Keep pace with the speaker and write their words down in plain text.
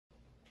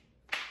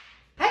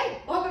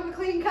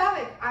Clean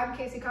Comic. I'm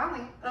Kaycee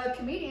Conlee, a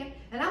comedian,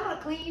 and I'm gonna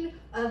clean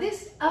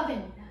this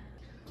oven.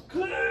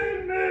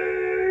 Clean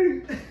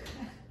me!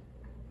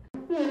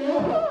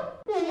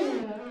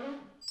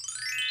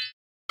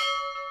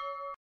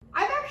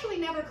 I've actually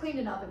never cleaned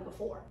an oven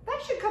before.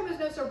 That should come as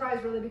no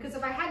surprise really, because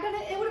if I had done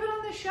it, it would have been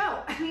on this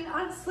show. I mean,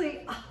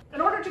 honestly,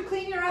 in order to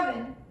clean your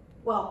oven,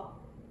 well,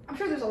 I'm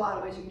sure there's a lot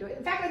of ways you can do it.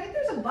 In fact, I think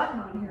there's a button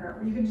on here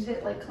where you can just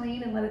hit like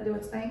clean and let it do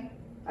its thing.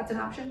 That's an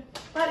option.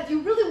 But if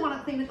you really want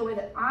to clean it the way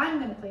that I'm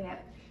going to clean it,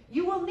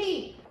 you will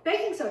need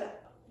baking soda,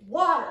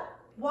 water.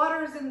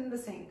 Water is in the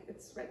sink.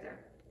 It's right there.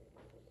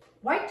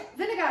 White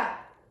vinegar,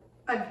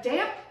 a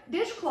damp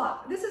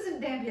dishcloth. This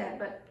isn't damp yet,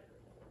 but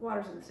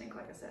water's in the sink,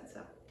 like I said, so.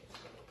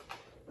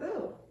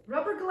 Ooh,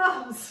 rubber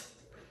gloves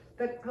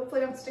that hopefully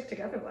don't stick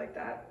together like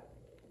that.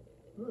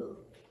 Ooh.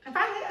 And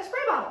finally, a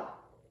spray bottle.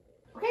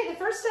 Okay, the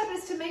first step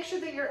is to make sure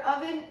that your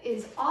oven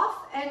is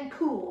off and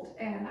cooled,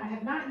 and I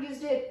have not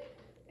used it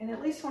in at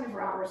least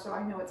 24 hours, so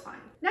I know it's fine.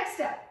 Next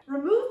step,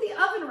 remove the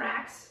oven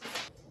racks.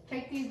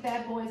 Take these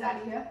bad boys out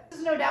of here. This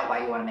is no doubt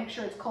why you want to make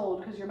sure it's cold,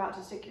 because you're about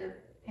to stick your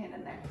hand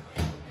in there.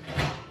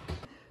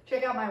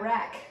 Check out my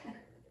rack.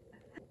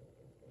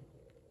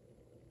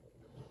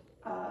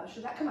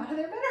 Should that come out of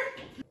there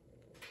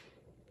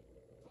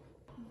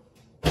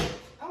better?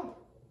 Oh.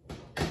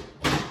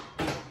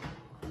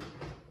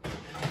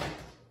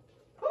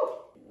 Whew.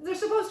 They're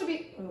supposed to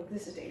be, oh,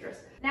 this is dangerous.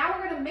 Now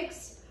we're gonna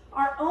mix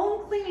our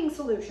own cleaning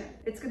solution.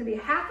 It's gonna be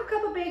half a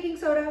cup of baking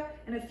soda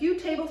and a few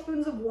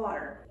tablespoons of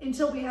water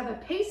until we have a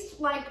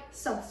paste-like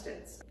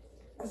substance.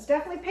 It's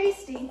definitely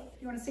pasty.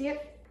 You wanna see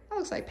it? That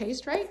looks like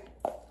paste, right?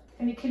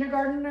 Any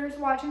kindergartners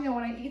watching that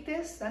wanna eat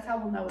this? That's how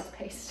we'll know it's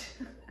paste.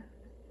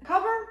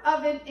 Cover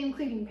oven in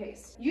cleaning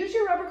paste. Use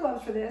your rubber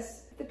gloves for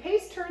this. If the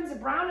paste turns a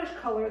brownish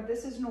color,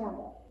 this is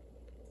normal.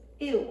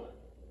 Ew.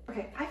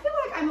 Okay, I feel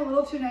like I'm a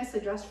little too nicely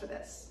dressed for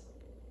this.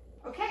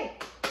 Okay,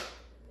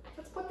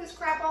 let's put this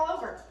crap all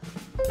over.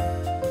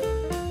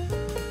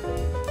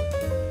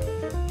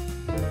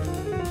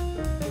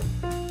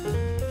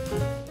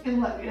 And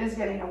look, it is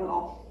getting a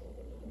little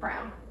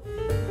brown.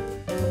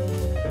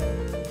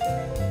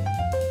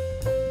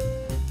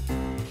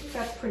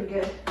 That's pretty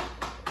good.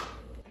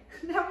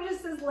 Now it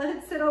just says let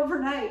it sit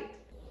overnight.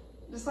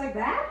 Just like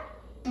that.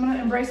 I'm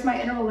gonna embrace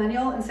my inner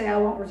millennial and say I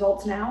want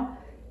results now,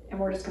 and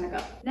we're just gonna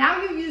go.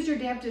 Now you use your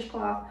damp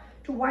dishcloth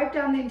to wipe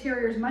down the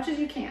interior as much as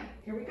you can.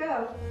 Here we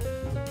go.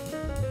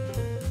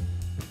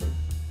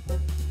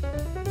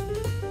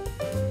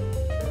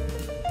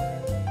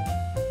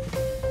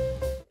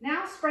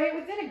 Now spray it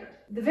with vinegar.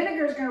 The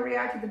vinegar is gonna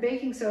react with the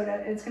baking soda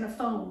and it's gonna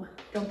foam.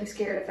 Don't be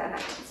scared if that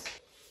happens.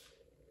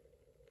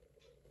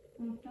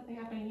 Nothing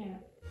happening here.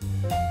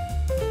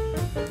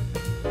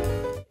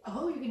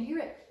 Oh, you can hear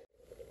it.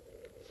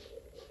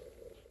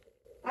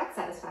 That's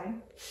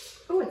satisfying.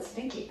 Oh, it's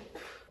stinky.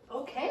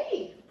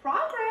 Okay,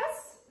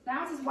 progress.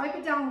 Now just wipe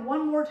it down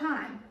one more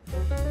time.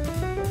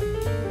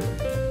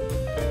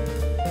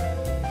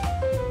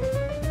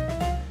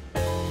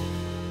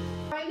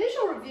 My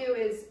initial review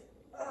is,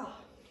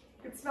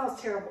 it smells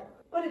terrible,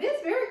 but it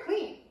is very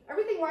clean.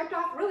 Everything wiped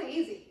off really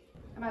easy.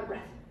 I'm out of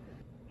breath.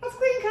 Let's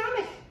clean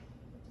comic.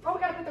 Oh, we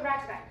gotta put the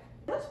racks back.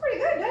 Looks pretty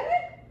good, doesn't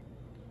it?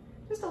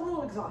 Just a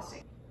little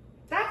exhausting.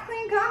 That's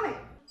Clean Comic.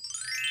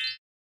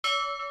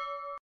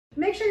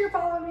 Make sure you're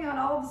following me on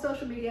all of the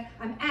social media.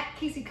 I'm at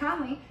Kaycee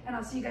Conlee, and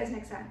I'll see you guys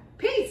next time.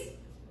 Peace!